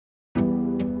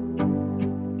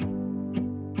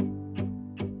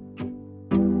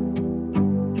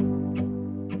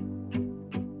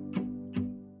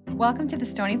Welcome to the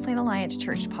Stony Plain Alliance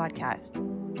Church podcast.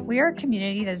 We are a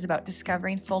community that is about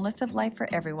discovering fullness of life for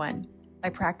everyone by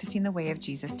practicing the way of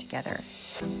Jesus together.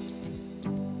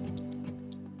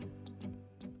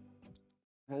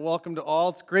 Well, welcome to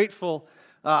all.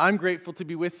 I'm grateful to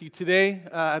be with you today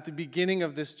at the beginning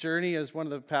of this journey as one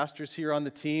of the pastors here on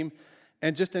the team,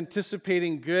 and just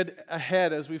anticipating good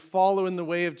ahead as we follow in the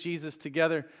way of Jesus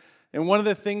together. And one of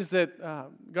the things that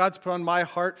God's put on my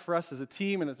heart for us as a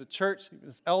team and as a church,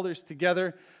 as elders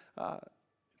together,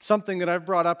 it's something that I've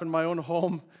brought up in my own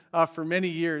home for many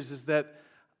years, is that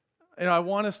I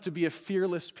want us to be a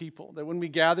fearless people, that when we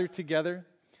gather together,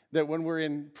 that when we're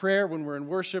in prayer, when we're in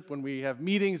worship, when we have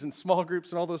meetings and small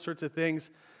groups and all those sorts of things,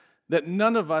 that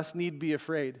none of us need be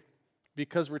afraid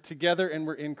because we're together and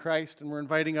we're in Christ and we're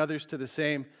inviting others to the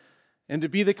same. And to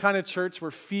be the kind of church where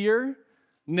fear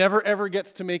never ever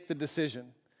gets to make the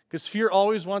decision. Because fear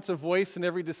always wants a voice in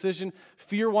every decision.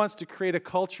 Fear wants to create a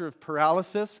culture of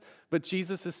paralysis, but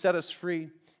Jesus has set us free.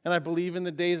 And I believe in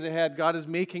the days ahead, God is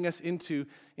making us into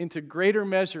greater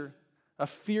measure a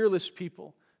fearless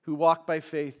people who walk by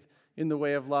faith in the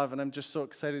way of love. And I'm just so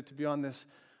excited to be on this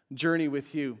journey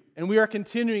with you. And we are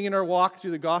continuing in our walk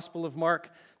through the Gospel of Mark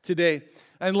today.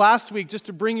 And last week, just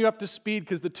to bring you up to speed,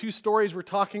 because the two stories we're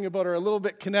talking about are a little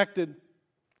bit connected,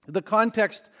 the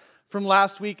context from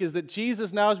last week is that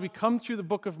Jesus now, as we come through the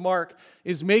book of Mark,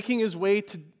 is making his way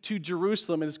to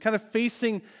Jerusalem and is kind of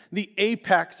facing the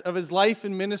apex of his life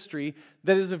and ministry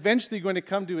that is eventually going to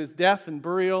come to his death and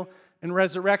burial and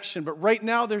resurrection. But right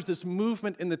now there's this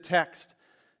movement in the text.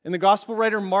 And the gospel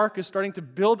writer Mark is starting to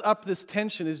build up this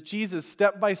tension as Jesus,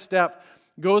 step by step,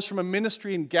 goes from a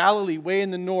ministry in Galilee, way in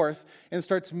the north, and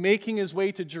starts making his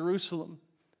way to Jerusalem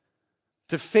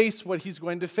to face what he's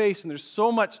going to face. And there's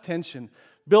so much tension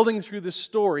building through this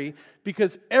story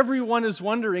because everyone is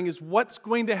wondering is what's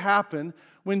going to happen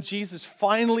when Jesus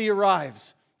finally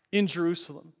arrives in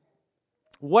Jerusalem.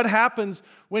 What happens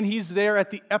when he's there at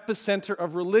the epicenter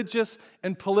of religious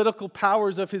and political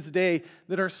powers of his day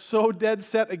that are so dead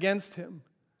set against him?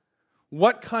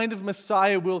 What kind of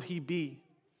Messiah will he be?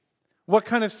 What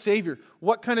kind of Savior?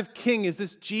 What kind of king is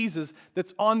this Jesus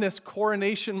that's on this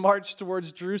coronation march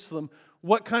towards Jerusalem?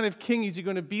 What kind of king is he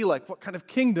going to be like? What kind of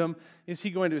kingdom is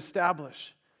he going to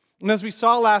establish? And as we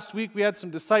saw last week, we had some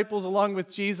disciples along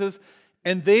with Jesus,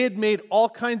 and they had made all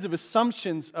kinds of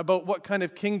assumptions about what kind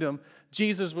of kingdom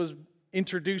Jesus was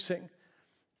introducing.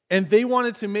 And they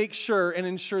wanted to make sure and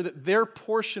ensure that their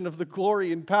portion of the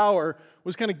glory and power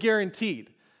was kind of guaranteed.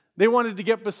 They wanted to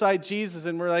get beside Jesus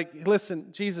and were like,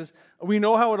 listen, Jesus, we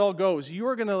know how it all goes. You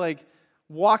are going to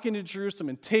walk into Jerusalem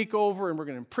and take over, and we're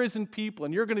going to imprison people,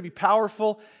 and you're going to be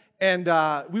powerful, and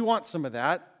we want some of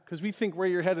that because we think where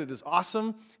you're headed is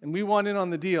awesome, and we want in on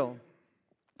the deal.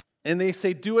 And they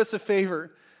say, do us a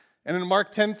favor. And in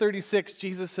Mark 10:36,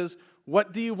 Jesus says,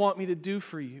 what do you want me to do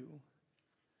for you?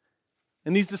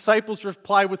 And these disciples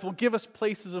reply with, well, give us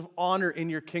places of honor in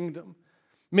your kingdom.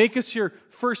 Make us your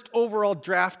first overall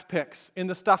draft picks in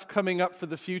the stuff coming up for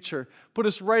the future. Put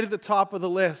us right at the top of the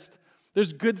list.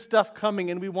 There's good stuff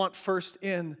coming, and we want first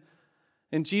in.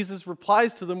 And Jesus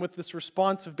replies to them with this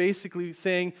response of basically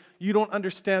saying, you don't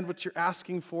understand what you're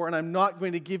asking for, and I'm not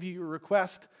going to give you your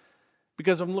request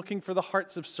because I'm looking for the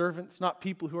hearts of servants, not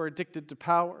people who are addicted to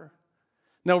power.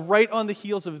 Now, right on the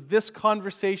heels of this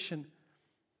conversation,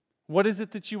 what is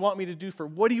it that you want me to do for?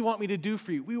 What do you want me to do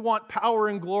for you? We want power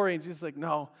and glory. And Jesus is like,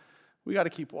 no, we got to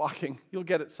keep walking. You'll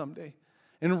get it someday.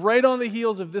 And right on the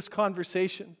heels of this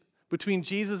conversation between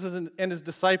Jesus and his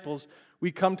disciples,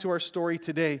 we come to our story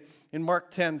today in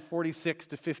Mark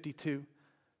 10:46-52.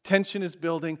 Tension is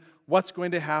building. What's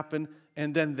going to happen?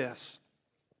 And then this.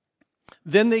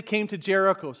 Then they came to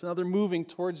Jericho. So now they're moving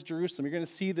towards Jerusalem. You're going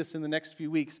to see this in the next few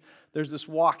weeks. There's this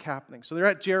walk happening. So they're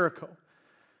at Jericho.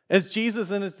 As Jesus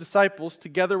and his disciples,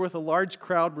 together with a large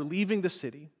crowd, were leaving the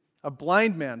city, a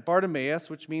blind man, Bartimaeus,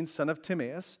 which means son of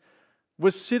Timaeus,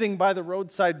 was sitting by the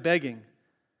roadside begging.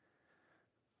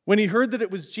 When he heard that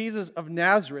it was Jesus of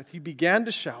Nazareth, he began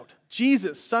to shout,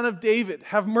 Jesus, son of David,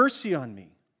 have mercy on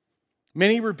me.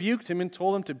 Many rebuked him and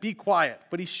told him to be quiet,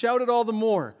 but he shouted all the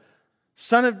more,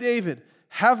 Son of David,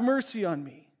 have mercy on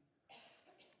me.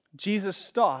 Jesus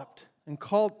stopped and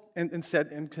called and said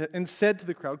to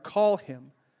the crowd, call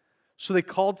him. So they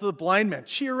called to the blind man,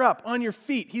 cheer up, on your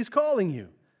feet, he's calling you.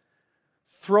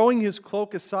 Throwing his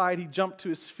cloak aside, he jumped to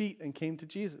his feet and came to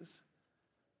Jesus.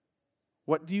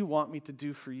 What do you want me to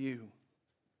do for you?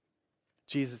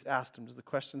 Jesus asked him. Does the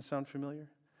question sound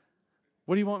familiar?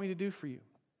 What do you want me to do for you?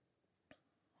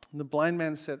 And the blind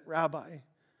man said, Rabbi,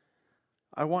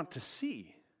 I want to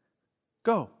see.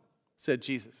 Go, said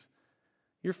Jesus.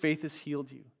 Your faith has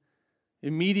healed you.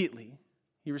 Immediately,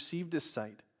 he received his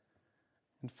sight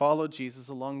and followed Jesus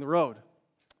along the road.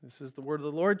 This is the word of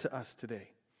the Lord to us today.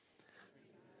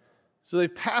 So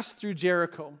they've passed through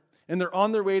Jericho, and they're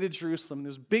on their way to Jerusalem.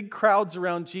 There's big crowds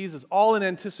around Jesus, all in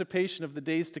anticipation of the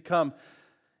days to come.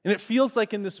 And it feels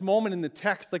like in this moment in the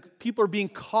text, like people are being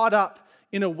caught up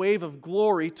in a wave of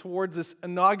glory towards this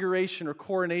inauguration or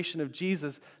coronation of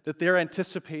Jesus that they're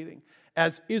anticipating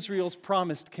as Israel's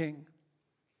promised king.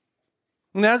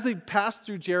 And as they pass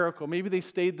through Jericho, maybe they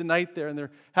stayed the night there and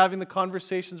they're having the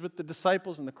conversations with the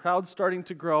disciples and the crowd's starting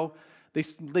to grow.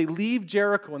 They leave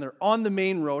Jericho and they're on the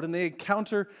main road and they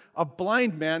encounter a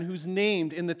blind man who's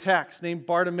named in the text, named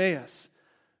Bartimaeus,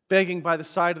 begging by the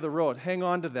side of the road. Hang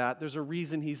on to that. There's a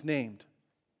reason he's named.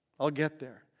 I'll get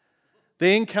there.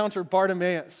 They encounter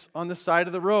Bartimaeus on the side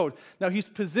of the road. Now he's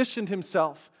positioned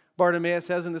himself, Bartimaeus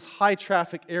has, in this high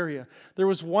traffic area. There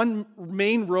was one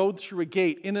main road through a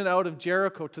gate in and out of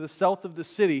Jericho to the south of the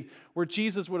city where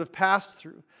Jesus would have passed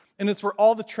through. And it's where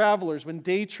all the travelers, when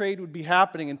day trade would be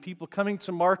happening and people coming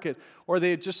to market, or they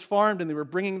had just farmed and they were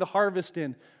bringing the harvest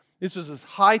in. This was this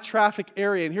high traffic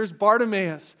area. And here's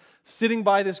Bartimaeus sitting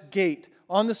by this gate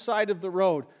on the side of the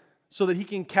road so that he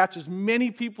can catch as many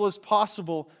people as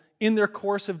possible in their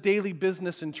course of daily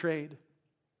business and trade.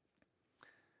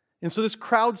 And so this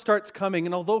crowd starts coming,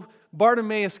 and although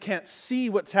Bartimaeus can't see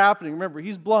what's happening, remember,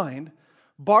 he's blind,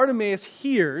 Bartimaeus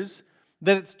hears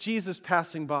that it's Jesus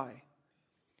passing by.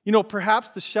 You know, perhaps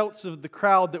the shouts of the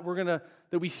crowd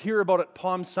that we hear about at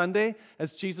Palm Sunday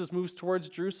as Jesus moves towards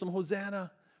Jerusalem, Hosanna,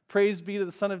 praise be to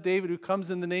the Son of David who comes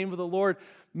in the name of the Lord.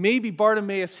 Maybe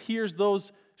Bartimaeus hears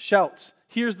those shouts,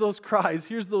 hears those cries,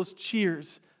 hears those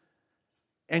cheers,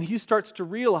 and he starts to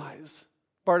realize,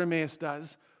 Bartimaeus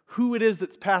does, who it is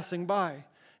that's passing by.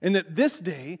 And that this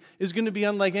day is going to be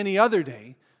unlike any other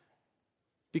day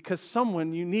because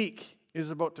someone unique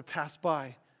is about to pass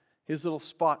by his little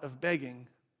spot of begging.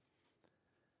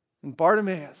 And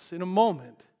Bartimaeus, in a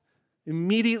moment,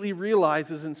 immediately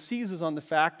realizes and seizes on the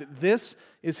fact that this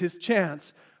is his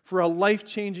chance for a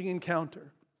life-changing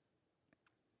encounter.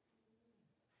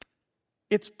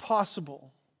 It's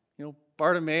possible,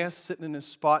 Bartimaeus, sitting in his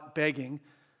spot begging,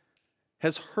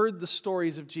 has heard the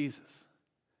stories of Jesus.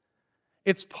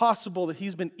 It's possible that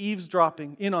he's been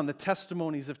eavesdropping in on the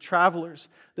testimonies of travelers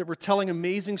that were telling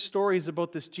amazing stories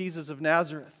about this Jesus of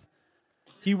Nazareth.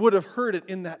 He would have heard it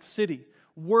in that city.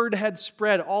 Word had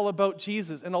spread all about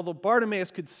Jesus, and although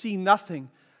Bartimaeus could see nothing,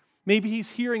 maybe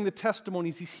he's hearing the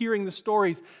testimonies, he's hearing the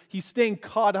stories, he's staying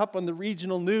caught up on the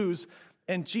regional news,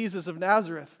 and Jesus of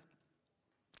Nazareth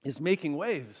is making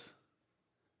waves.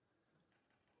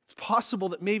 It's possible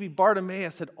that maybe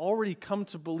Bartimaeus had already come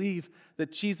to believe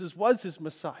that Jesus was his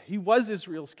Messiah. He was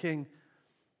Israel's king.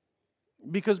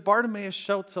 Because Bartimaeus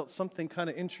shouts out something kind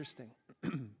of interesting.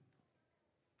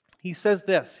 He says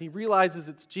this. He realizes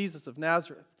it's Jesus of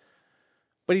Nazareth.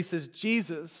 But he says,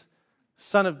 Jesus,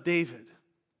 Son of David,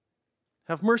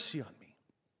 have mercy on me.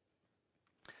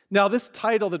 Now, this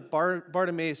title that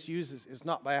Bartimaeus uses is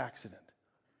not by accident.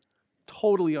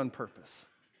 Totally on purpose.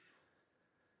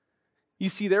 You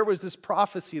see, there was this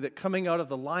prophecy that coming out of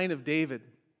the line of David,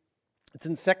 it's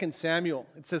in 2 Samuel.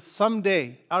 It says,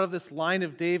 someday, out of this line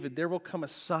of David, there will come a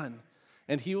son,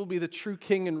 and he will be the true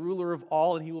king and ruler of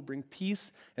all, and he will bring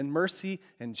peace and mercy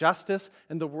and justice,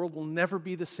 and the world will never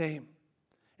be the same.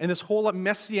 And this whole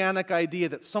messianic idea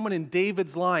that someone in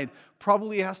David's line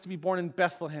probably has to be born in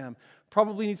Bethlehem,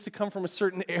 probably needs to come from a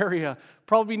certain area,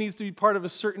 probably needs to be part of a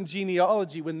certain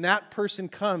genealogy. When that person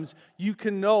comes, you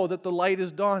can know that the light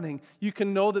is dawning. You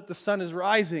can know that the sun is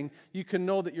rising. You can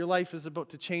know that your life is about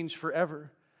to change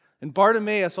forever. And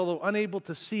Bartimaeus, although unable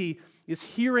to see, is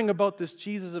hearing about this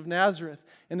Jesus of Nazareth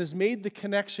and has made the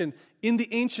connection in the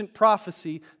ancient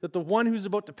prophecy that the one who's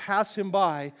about to pass him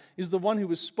by is the one who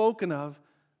was spoken of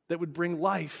that would bring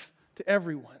life to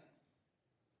everyone.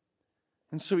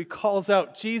 And so he calls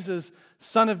out, Jesus,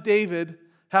 Son of David,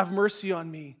 have mercy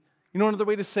on me. You know another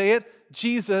way to say it?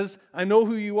 Jesus, I know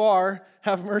who you are,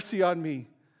 have mercy on me.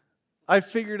 I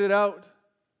figured it out.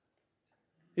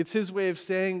 It's his way of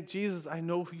saying, Jesus, I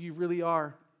know who you really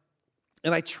are.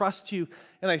 And I trust you,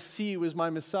 and I see you as my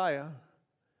Messiah,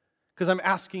 because I'm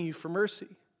asking you for mercy.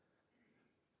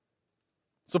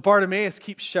 So Bartimaeus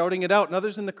keeps shouting it out, and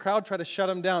others in the crowd try to shut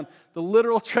him down. The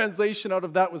literal translation out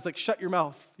of that was like, shut your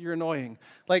mouth, you're annoying.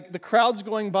 Like the crowd's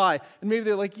going by, and maybe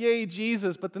they're like, yay,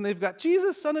 Jesus, but then they've got,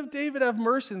 Jesus, Son of David, have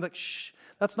mercy. And like, shh,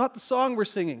 that's not the song we're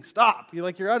singing. Stop.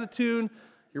 You're out of tune.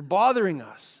 You're bothering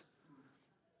us.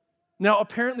 Now,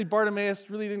 apparently Bartimaeus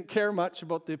really didn't care much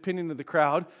about the opinion of the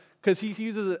crowd because he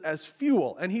uses it as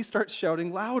fuel, and he starts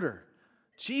shouting louder.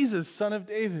 Jesus, Son of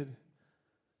David,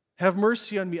 Have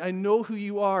mercy on me. I know who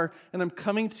you are, and I'm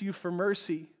coming to you for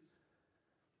mercy.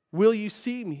 Will you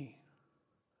see me?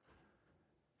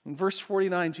 In verse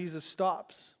 49, Jesus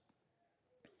stops.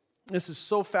 This is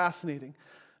so fascinating.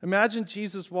 Imagine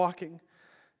Jesus walking.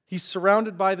 He's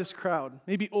surrounded by this crowd.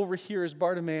 Maybe over here is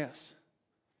Bartimaeus.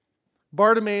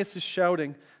 Bartimaeus is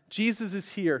shouting. Jesus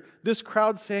is here. This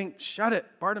crowd saying, shut it.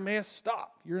 Bartimaeus,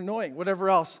 stop. You're annoying. Whatever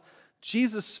else.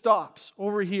 Jesus stops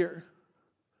over here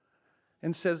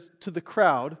and says to the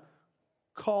crowd,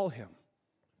 call him.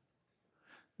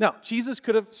 Now, Jesus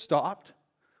could have stopped,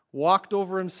 walked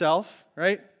over himself,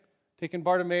 right? Taken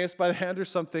Bartimaeus by the hand or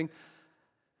something.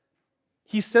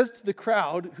 He says to the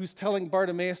crowd who's telling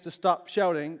Bartimaeus to stop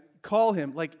shouting, call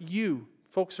him, like you,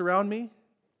 folks around me,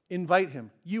 invite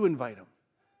him. You invite him.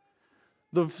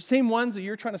 The same ones that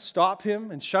you're trying to stop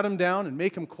him and shut him down and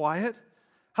make him quiet,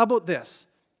 how about this?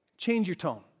 Change your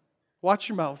tone. Watch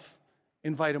your mouth.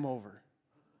 Invite him over.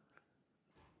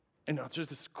 And there's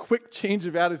this quick change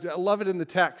of attitude. I love it in the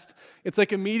text. It's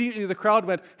like immediately the crowd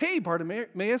went, hey,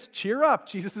 Bartimaeus, cheer up.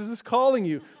 Jesus is calling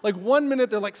you. Like 1 minute,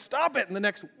 they're like, stop it. And the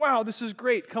next, wow, this is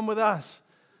great. Come with us.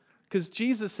 Because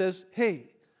Jesus says,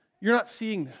 hey, you're not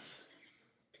seeing this.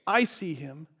 I see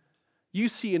him. You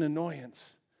see an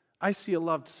annoyance. I see a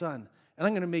loved son. And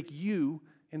I'm going to make you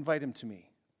invite him to me.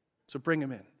 So bring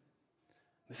him in.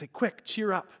 They say, quick,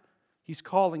 cheer up. He's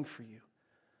calling for you.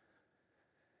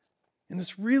 And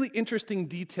this really interesting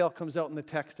detail comes out in the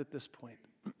text at this point.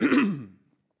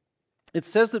 It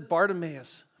says that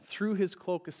Bartimaeus threw his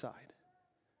cloak aside,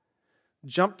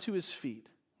 jumped to his feet,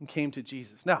 and came to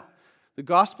Jesus. Now, the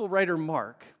gospel writer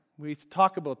Mark, we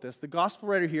talk about this, the gospel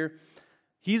writer here,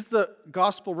 he's the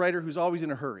gospel writer who's always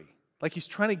in a hurry. Like he's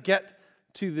trying to get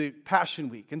to the Passion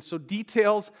Week. And so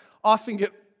details often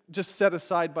get just set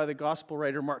aside by the gospel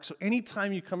writer Mark. So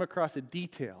anytime you come across a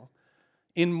detail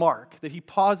in Mark that he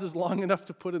pauses long enough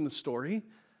to put in the story,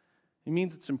 it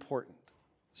means it's important.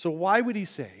 So why would he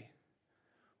say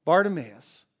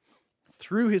Bartimaeus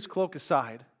threw his cloak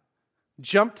aside,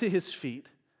 jumped to his feet,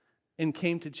 and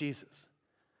came to Jesus?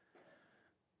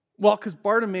 Well, because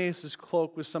Bartimaeus'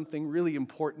 cloak was something really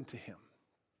important to him.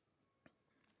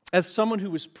 As someone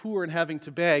who was poor and having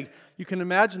to beg, you can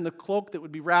imagine the cloak that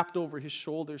would be wrapped over his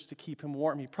shoulders to keep him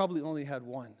warm. He probably only had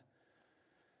one.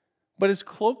 But his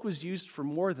cloak was used for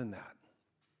more than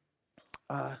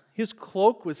that. His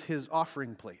cloak was his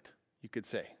offering plate, you could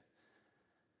say.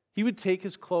 He would take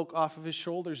his cloak off of his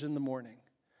shoulders in the morning,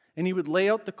 and he would lay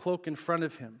out the cloak in front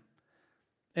of him.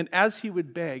 And as he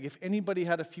would beg, if anybody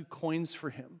had a few coins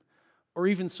for him, or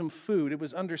even some food, it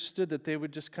was understood that they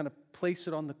would just kind of place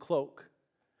it on the cloak.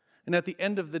 And at the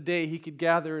end of the day, he could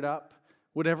gather it up,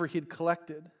 whatever he had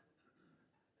collected,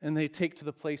 and they'd take to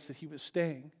the place that he was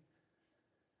staying.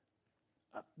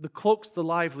 The cloak's the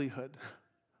livelihood.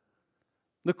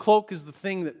 The cloak is the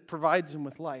thing that provides him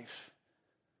with life.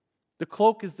 The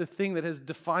cloak is the thing that has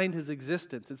defined his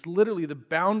existence. It's literally the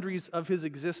boundaries of his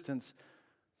existence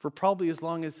for probably as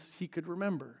long as he could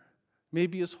remember,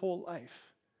 maybe his whole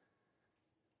life.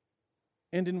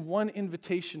 And in one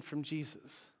invitation from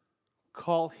Jesus,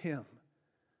 call him,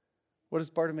 what does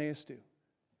Bartimaeus do?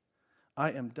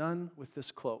 I am done with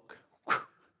this cloak.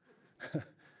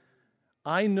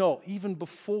 I know, even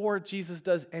before Jesus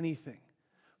does anything,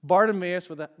 Bartimaeus,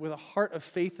 with a heart of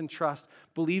faith and trust,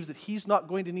 believes that he's not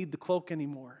going to need the cloak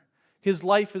anymore. His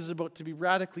life is about to be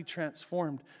radically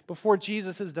transformed before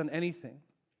Jesus has done anything.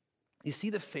 You see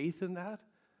the faith in that?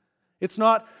 It's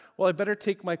not, well, I better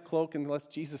take my cloak unless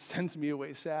Jesus sends me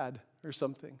away sad or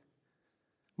something.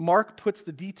 Mark puts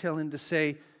the detail in to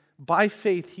say, by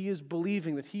faith, he is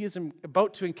believing that he is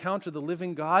about to encounter the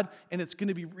living God, and it's going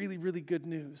to be really, really good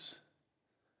news.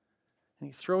 And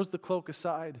he throws the cloak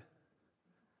aside.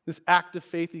 This act of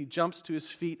faith, he jumps to his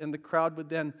feet, and the crowd would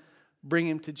then bring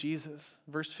him to Jesus.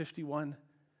 Verse 51,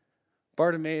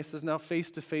 Bartimaeus is now face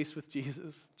to face with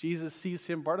Jesus. Jesus sees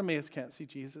him. Bartimaeus can't see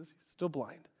Jesus. He's still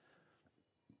blind.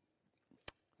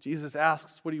 Jesus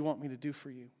asks, what do you want me to do for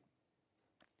you?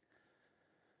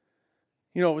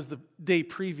 You know, it was the day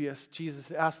previous,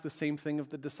 Jesus asked the same thing of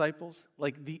the disciples,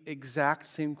 like the exact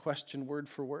same question, word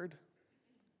for word.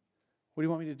 What do you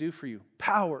want me to do for you?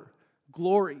 Power,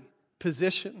 glory,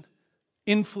 position,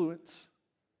 influence.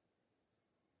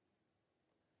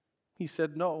 He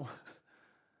said no.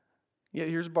 Yet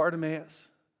here's Bartimaeus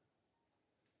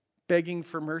begging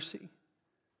for mercy.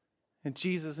 And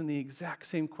Jesus, in the exact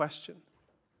same question,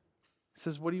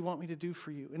 says, what do you want me to do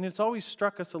for you? And it's always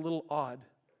struck us a little odd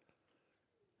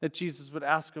that Jesus would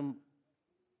ask him,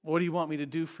 what do you want me to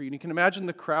do for you? And you can imagine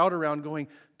the crowd around going,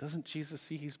 doesn't Jesus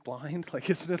see he's blind? Like,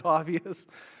 isn't it obvious?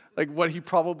 Like, what he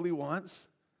probably wants?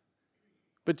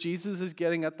 But Jesus is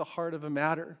getting at the heart of a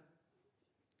matter.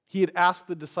 He had asked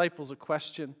the disciples a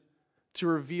question to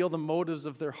reveal the motives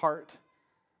of their heart.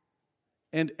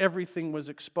 And everything was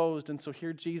exposed. And so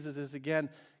here Jesus is again,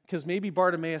 because maybe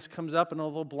Bartimaeus comes up and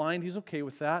although blind, he's okay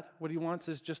with that. What he wants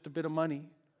is just a bit of money.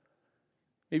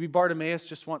 Maybe Bartimaeus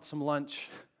just wants some lunch.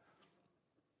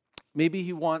 Maybe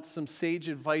he wants some sage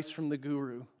advice from the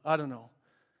guru. I don't know.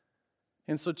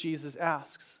 And so Jesus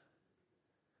asks,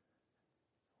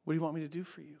 what do you want me to do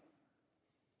for you?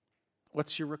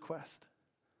 What's your request?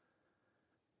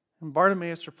 And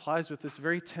Bartimaeus replies with this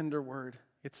very tender word.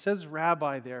 It says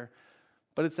rabbi there,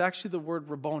 but it's actually the word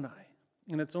Rabboni.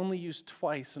 And it's only used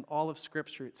twice in all of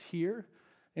Scripture. It's here,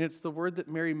 and it's the word that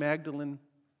Mary Magdalene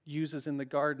uses in the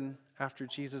garden after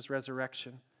Jesus'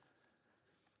 resurrection.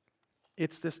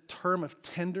 It's this term of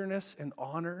tenderness and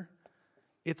honor.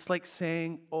 It's like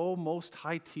saying, "O most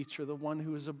high teacher, the one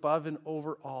who is above and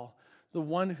over all, the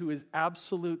one who is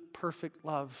absolute perfect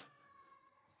love,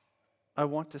 I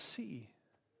want to see."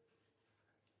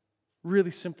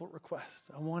 Really simple request.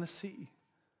 I want to see.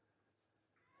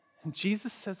 And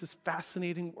Jesus says this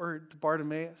fascinating word to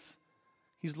Bartimaeus.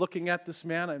 He's looking at this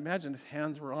man. I imagine his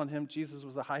hands were on him. Jesus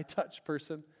was a high-touch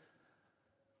person.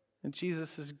 And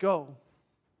Jesus says, "Go.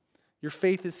 Your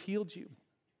faith has healed you."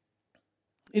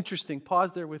 Interesting.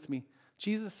 Pause there with me.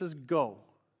 Jesus says, "Go."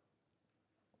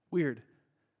 Weird,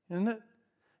 isn't it?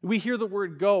 We hear the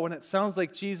word "go" and it sounds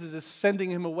like Jesus is sending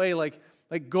him away, like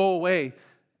go away.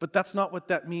 But that's not what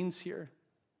that means here.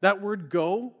 That word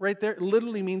 "go" right there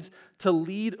literally means to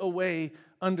lead away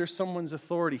under someone's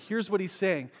authority. Here's what he's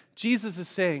saying. Jesus is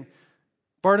saying,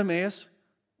 Bartimaeus,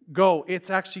 go. It's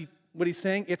actually what he's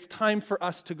saying. It's time for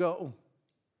us to go.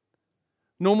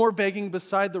 No more begging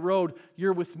beside the road.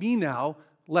 You're with me now.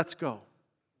 Let's go.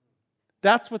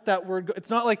 That's what that word, it's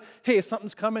not like, hey,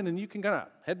 something's coming and you can kind of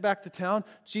head back to town.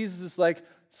 Jesus is like,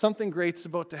 something great's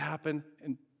about to happen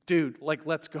and dude,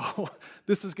 let's go.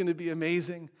 This is going to be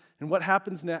amazing. And what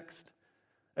happens next?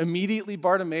 Immediately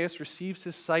Bartimaeus receives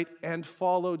his sight and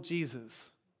followed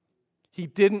Jesus. He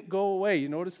didn't go away. You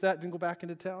notice that? Didn't go back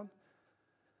into town?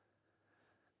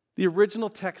 The original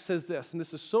text says this, and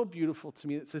this is so beautiful to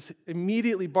me. It says,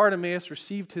 immediately Bartimaeus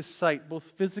received his sight,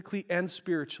 both physically and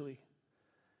spiritually.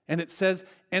 And it says,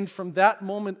 and from that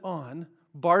moment on,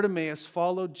 Bartimaeus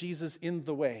followed Jesus in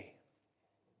the way.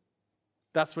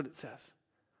 That's what it says.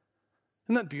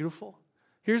 Isn't that beautiful?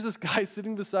 Here's this guy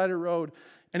sitting beside a road,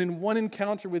 and in one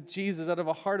encounter with Jesus, out of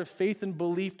a heart of faith and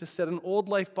belief to set an old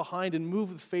life behind and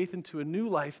move with faith into a new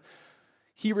life,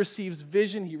 he receives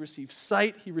vision, he receives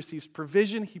sight, he receives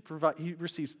provision, he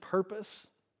receives purpose,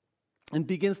 and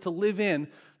begins to live in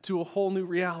to a whole new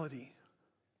reality.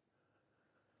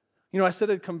 You know, I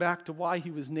said I'd come back to why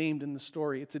he was named in the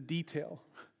story. It's a detail.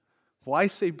 Why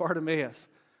say Bartimaeus?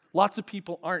 Lots of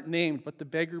people aren't named, but the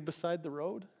beggar beside the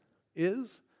road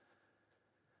is?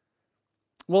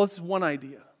 Well, it's one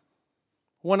idea.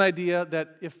 One idea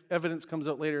that if evidence comes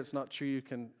out later it's not true, you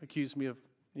can accuse me of,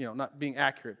 not being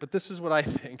accurate. But this is what I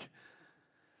think.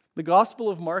 The Gospel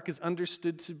of Mark is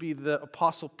understood to be the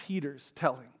Apostle Peter's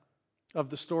telling of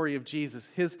the story of Jesus.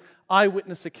 His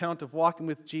eyewitness account of walking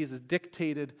with Jesus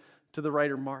dictated to the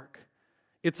writer Mark.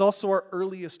 It's also our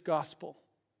earliest gospel.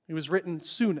 It was written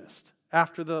soonest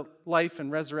after the life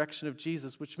and resurrection of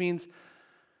Jesus, which means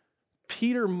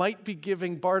Peter might be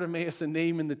giving Bartimaeus a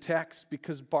name in the text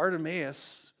because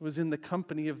Bartimaeus was in the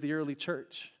company of the early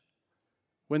church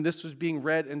when this was being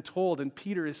read and told. And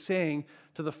Peter is saying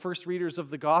to the first readers of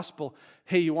the gospel,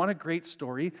 hey, you want a great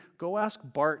story? Go ask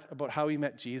Bart about how he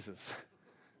met Jesus.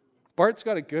 Bart's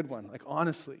got a good one,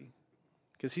 honestly,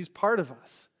 because he's part of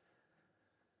us.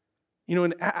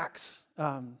 In Acts,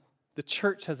 the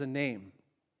church has a name.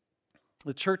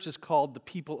 The church is called the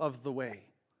people of the way.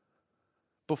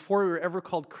 Before we were ever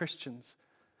called Christians,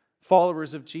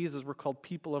 followers of Jesus were called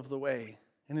people of the way.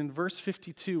 And in verse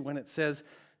 52, when it says,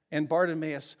 and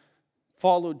Bartimaeus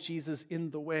followed Jesus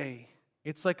in the way,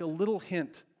 it's like a little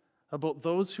hint about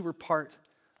those who were part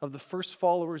of the first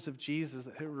followers of Jesus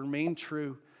that have remained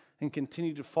true and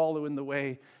continue to follow in the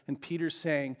way. And Peter's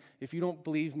saying, if you don't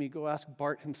believe me, go ask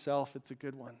Bart himself. It's a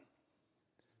good one.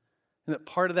 And that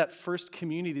part of that first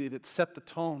community that set the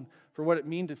tone for what it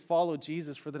meant to follow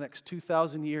Jesus for the next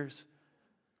 2,000 years.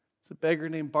 It's a beggar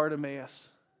named Bartimaeus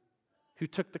who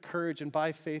took the courage and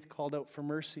by faith called out for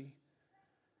mercy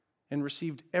and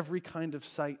received every kind of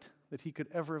sight that he could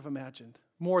ever have imagined,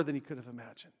 more than he could have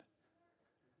imagined.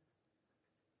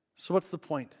 So what's the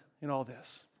point in all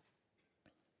this?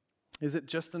 Is it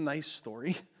just a nice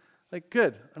story?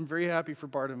 Good. I'm very happy for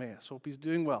Bartimaeus. Hope he's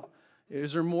doing well.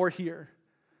 Is there more here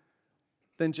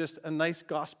than just a nice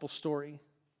gospel story?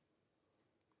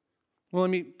 Well, let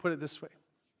me put it this way.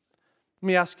 Let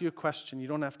me ask you a question. You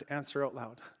don't have to answer out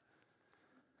loud.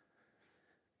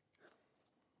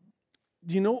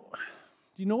 Do you know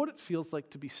what it feels like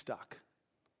to be stuck?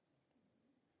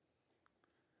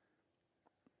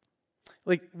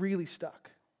 Like really stuck.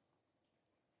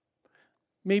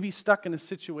 Maybe stuck in a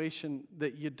situation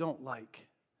that you don't like.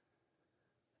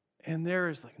 And there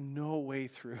is like no way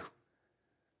through.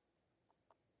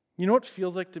 You know what it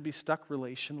feels like to be stuck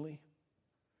relationally?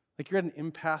 Like you're at an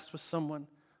impasse with someone,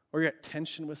 or you're at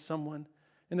tension with someone,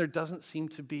 and there doesn't seem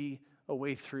to be a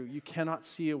way through. You cannot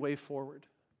see a way forward.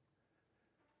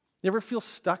 You ever feel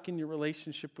stuck in your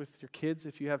relationship with your kids,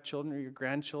 if you have children, or your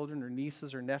grandchildren, or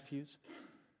nieces, or nephews?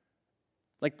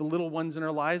 Like the little ones in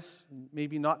our lives,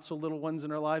 maybe not so little ones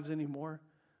in our lives anymore,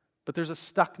 but there's a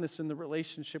stuckness in the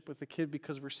relationship with the kid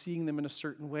because we're seeing them in a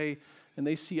certain way, and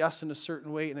they see us in a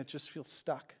certain way, and it just feels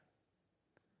stuck.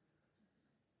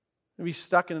 Maybe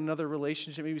stuck in another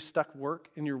relationship, maybe stuck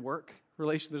in your work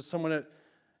relation. There's someone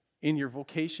in your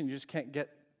vocation you just can't get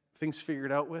things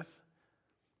figured out with.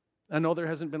 I know there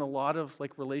hasn't been a lot of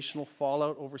like relational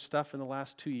fallout over stuff in the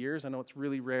last 2 years. I know it's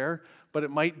really rare, but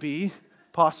it might be,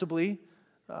 possibly,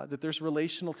 that there's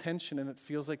relational tension and it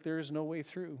feels like there is no way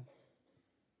through.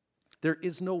 There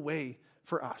is no way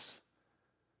for us.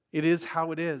 It is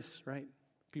how it is, right?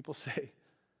 People say.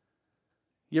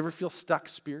 You ever feel stuck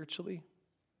spiritually?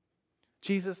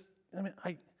 Jesus,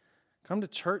 I come to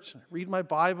church, and I read my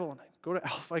Bible, and I go to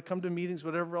Alpha, I come to meetings,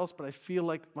 whatever else, but I feel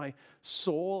like my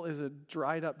soul is a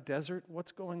dried up desert.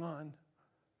 What's going on?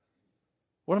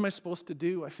 What am I supposed to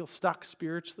do? I feel stuck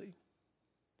spiritually.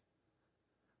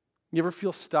 You ever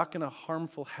feel stuck in a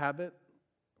harmful habit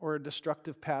or a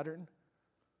destructive pattern?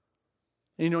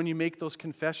 And when you make those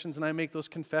confessions, and I make those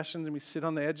confessions, and we sit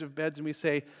on the edge of beds and we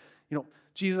say,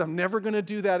 Jesus, I'm never going to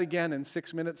do that again. And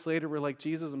 6 minutes later, we're like,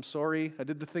 Jesus, I'm sorry. I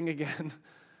did the thing again.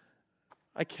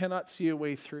 I cannot see a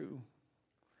way through.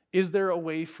 Is there a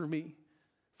way for me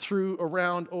through,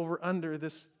 around, over, under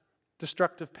this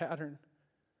destructive pattern?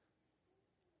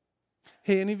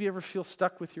 Hey, any of you ever feel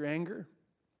stuck with your anger?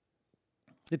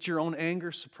 That your own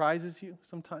anger surprises you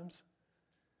sometimes?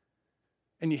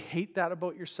 And you hate that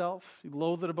about yourself. You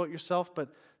loathe it about yourself, but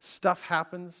stuff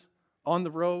happens on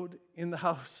the road, in the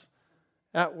house,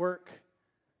 at work,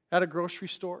 at a grocery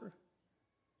store,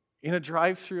 in a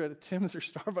drive-thru at a Tim's or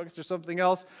Starbucks or something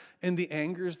else, and the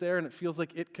anger is there and it feels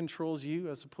like it controls you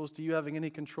as opposed to you having any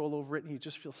control over it, and you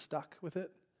just feel stuck with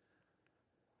it.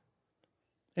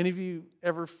 Any of you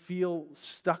ever feel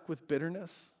stuck with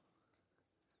bitterness?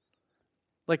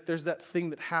 Like there's that thing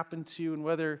that happened to you, and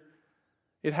whether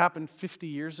it happened 50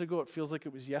 years ago, it feels like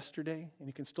it was yesterday, and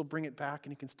you can still bring it back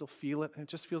and you can still feel it, and it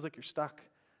just feels like you're stuck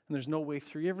and there's no way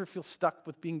through. You ever feel stuck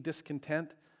with being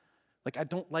discontent? Like, I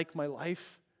don't like my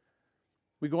life.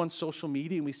 We go on social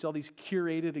media and we see all these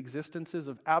curated existences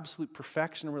of absolute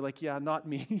perfection, and we're like, yeah, not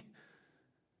me. And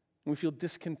we feel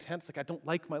discontent. It's like, I don't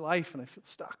like my life, and I feel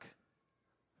stuck.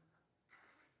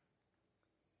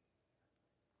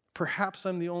 Perhaps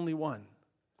I'm the only one.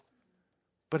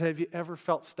 But have you ever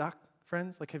felt stuck,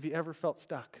 friends? Like, have you ever felt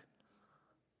stuck?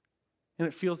 And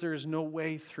it feels there is no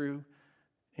way through,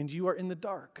 and you are in the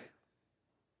dark,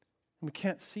 and we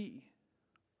can't see.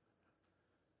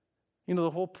 The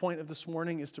whole point of this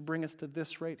morning is to bring us to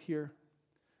this right here.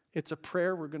 It's a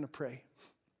prayer we're going to pray.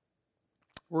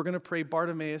 We're going to pray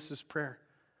Bartimaeus' prayer.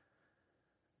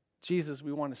 Jesus,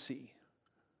 we want to see.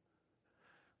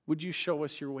 Would you show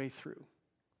us your way through?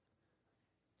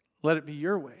 Let it be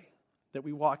your way that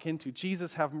we walk into.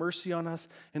 Jesus, have mercy on us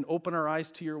and open our eyes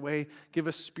to your way. Give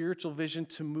us spiritual vision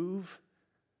to move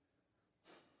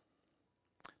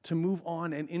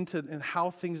on and how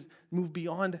things move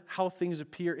beyond how things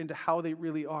appear into how they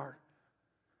really are.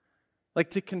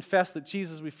 Like to confess that,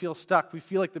 Jesus, we feel stuck. We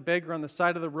feel like the beggar on the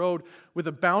side of the road with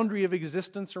a boundary of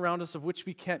existence around us of which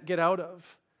we can't get out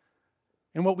of.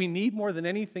 And what we need more than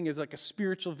anything is like a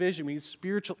spiritual vision. We need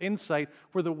spiritual insight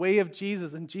where the way of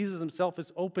Jesus and Jesus himself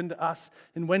is open to us.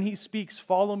 And when he speaks,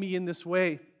 follow me in this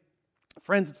way.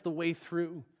 Friends, it's the way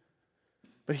through.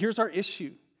 But here's our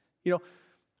issue.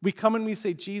 We come and we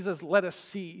say, Jesus, let us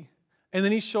see. And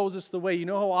then he shows us the way. You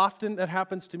know how often that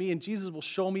happens to me? And Jesus will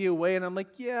show me a way, and I'm like,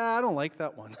 yeah, I don't like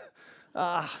that one.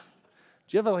 Do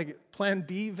you have a plan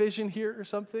B vision here or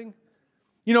something?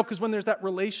 Because when there's that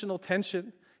relational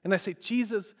tension, and I say,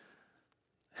 Jesus,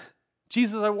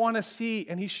 I want to see.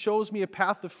 And he shows me a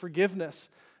path of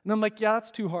forgiveness. And I'm like, yeah, that's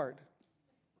too hard.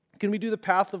 Can we do the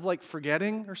path of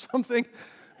forgetting or something?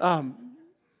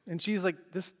 And she's like,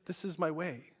 this is my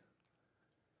way.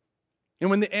 And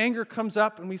when the anger comes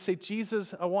up and we say,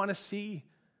 Jesus, I want to see.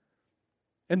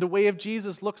 And the way of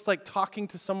Jesus looks like talking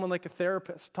to someone like a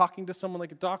therapist, talking to someone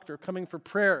like a doctor, coming for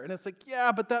prayer. And it's like,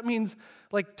 yeah, but that means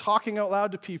like talking out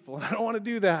loud to people. And I don't want to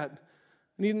do that.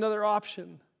 I need another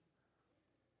option.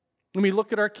 When we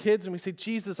look at our kids and we say,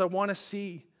 Jesus, I want to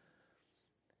see.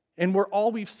 And where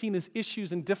all we've seen is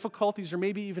issues and difficulties or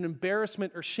maybe even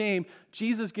embarrassment or shame,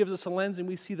 Jesus gives us a lens and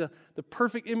we see the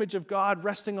perfect image of God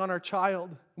resting on our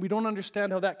child. We don't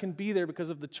understand how that can be there because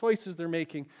of the choices they're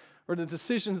making or the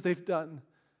decisions they've done.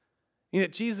 And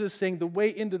yet Jesus is saying the way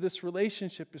into this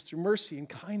relationship is through mercy and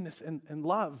kindness and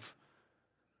love.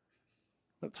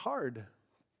 But it's hard.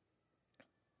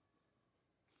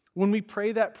 When we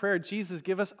pray that prayer, Jesus,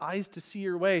 give us eyes to see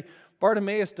your way.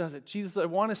 Bartimaeus does it. Jesus, I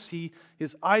want to see.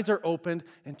 His eyes are opened,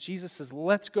 and Jesus says,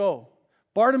 let's go.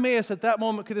 Bartimaeus at that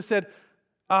moment could have said,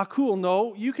 cool,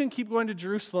 no, you can keep going to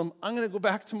Jerusalem. I'm going to go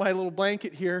back to my little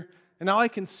blanket here, and now I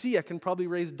can see I can probably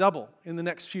raise double in the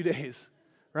next few days,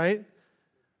 right?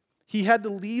 He had to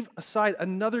leave aside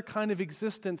another kind of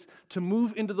existence to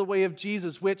move into the way of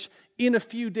Jesus, which in a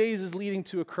few days is leading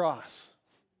to a cross.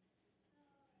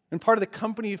 And part of the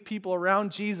company of people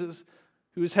around Jesus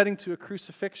who was heading to a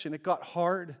crucifixion, it got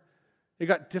hard, it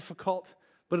got difficult,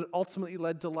 but it ultimately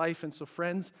led to life. And so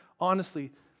friends,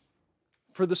 honestly,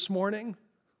 for this morning,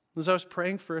 as I was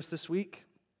praying for us this week,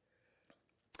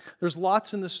 there's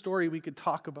lots in the story we could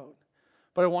talk about.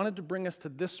 But I wanted to bring us to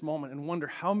this moment and wonder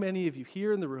how many of you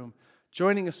here in the room,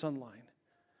 joining us online,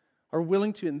 are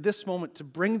willing to, in this moment, to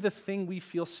bring the thing we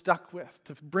feel stuck with,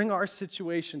 to bring our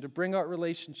situation, to bring our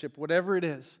relationship, whatever it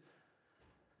is,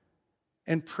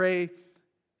 and pray,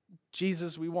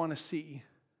 Jesus, we want to see.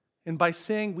 And by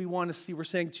saying we want to see, we're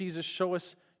saying, Jesus, show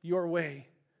us your way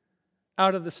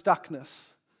out of the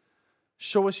stuckness.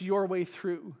 Show us your way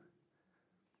through.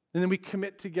 And then we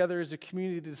commit together as a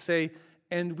community to say,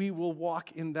 and we will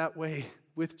walk in that way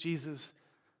with Jesus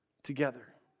together.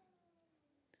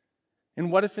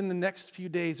 And what if in the next few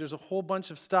days there's a whole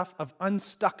bunch of stuff of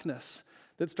unstuckness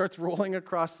that starts rolling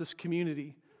across this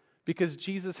community because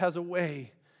Jesus has a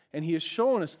way and he has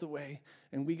shown us the way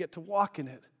and we get to walk in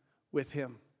it with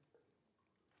him.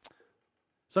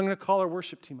 So I'm going to call our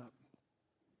worship team up.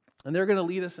 And they're going to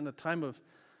lead us in a time of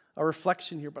a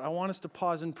reflection here, but I want us to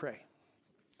pause and pray.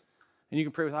 And you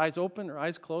can pray with eyes open or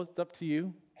eyes closed. It's up to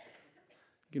you.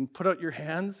 You can put out your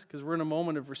hands because we're in a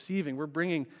moment of receiving. We're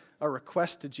bringing a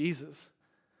request to Jesus.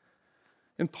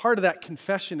 And part of that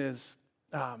confession is,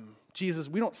 Jesus,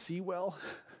 we don't see well.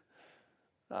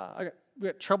 We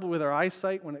got trouble with our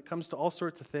eyesight when it comes to all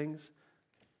sorts of things.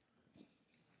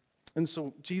 And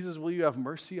so, Jesus, will you have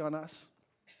mercy on us?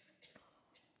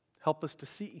 Help us to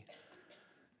see.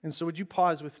 And so would you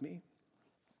pause with me?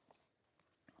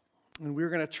 And we're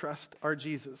going to trust our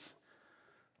Jesus,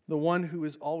 the one who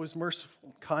is always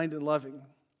merciful, kind, and loving,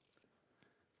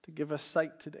 to give us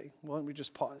sight today. Why don't we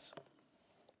just pause?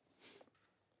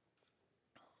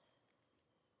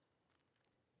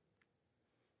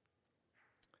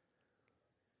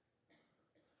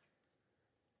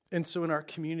 And so in our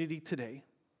community today,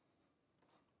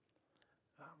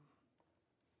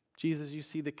 Jesus, you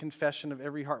see the confession of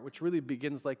every heart, which really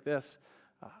begins like this.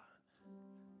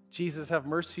 Jesus, have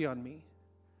mercy on me.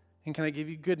 And can I give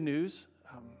you good news?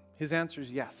 His answer is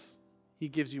yes. He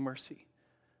gives you mercy.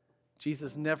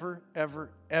 Jesus never,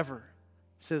 ever, ever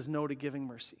says no to giving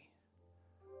mercy.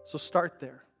 So start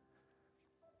there.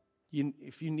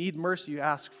 If you need mercy, you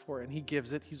ask for it, and he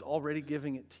gives it. He's already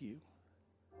giving it to you.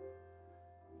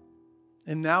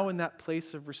 And now in that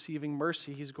place of receiving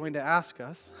mercy, he's going to ask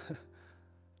us,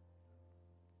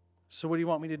 so what do you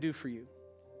want me to do for you?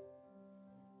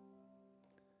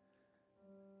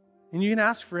 And you can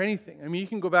ask for anything. I mean, you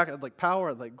can go back, I'd like power,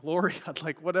 I'd like glory, I'd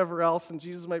like whatever else. And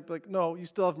Jesus might be like, no, you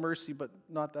still have mercy, but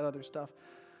not that other stuff.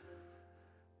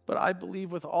 But I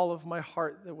believe with all of my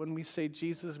heart that when we say,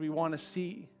 Jesus, we want to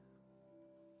see,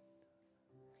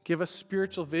 give us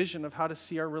spiritual vision of how to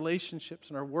see our relationships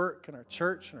and our work and our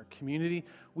church and our community.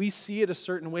 We see it a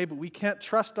certain way, but we can't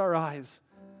trust our eyes.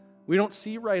 We don't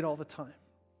see right all the time.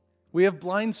 We have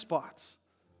blind spots.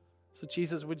 So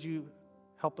Jesus, would you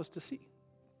help us to see?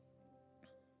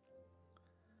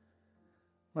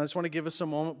 I just want to give us a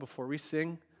moment before we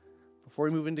sing, before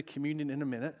we move into communion in a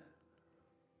minute,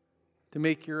 to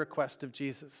make your request of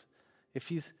Jesus. If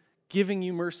he's giving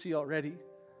you mercy already,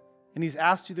 and he's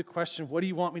asked you the question, what do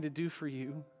you want me to do for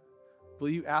you? Will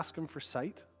you ask him for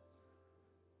sight?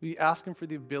 Will you ask him for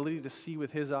the ability to see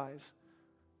with his eyes?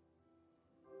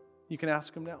 You can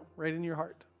ask him now, right in your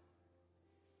heart.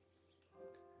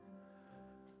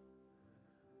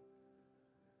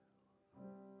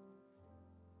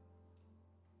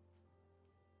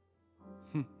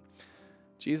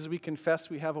 Jesus, we confess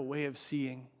we have a way of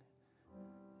seeing.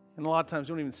 And a lot of times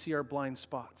we don't even see our blind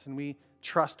spots. And we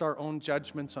trust our own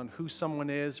judgments on who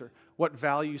someone is or what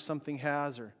value something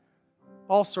has, or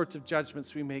all sorts of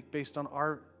judgments we make based on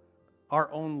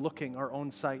our own looking, our own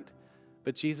sight.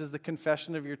 But Jesus, the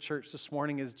confession of your church this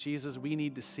morning is, Jesus, we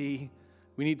need to see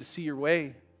your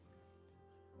way.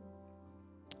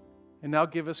 And now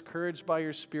give us courage by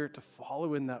your Spirit to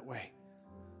follow in that way,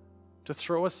 to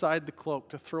throw aside the cloak,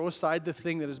 to throw aside the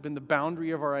thing that has been the boundary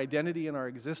of our identity and our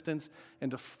existence, and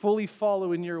to fully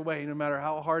follow in your way no matter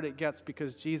how hard it gets,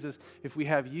 because Jesus, if we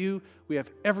have you, we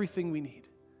have everything we need.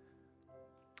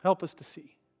 Help us to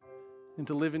see and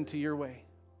to live into your way.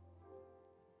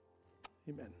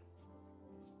 Amen.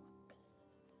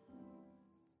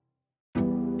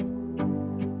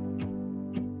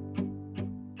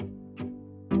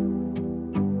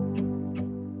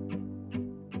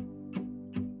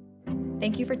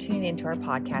 Thank you for tuning into our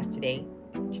podcast today.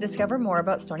 To discover more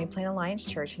about Stony Plain Alliance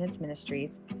Church and its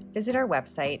ministries, visit our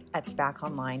website at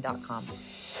spaconline.com.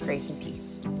 Grace and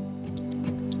peace.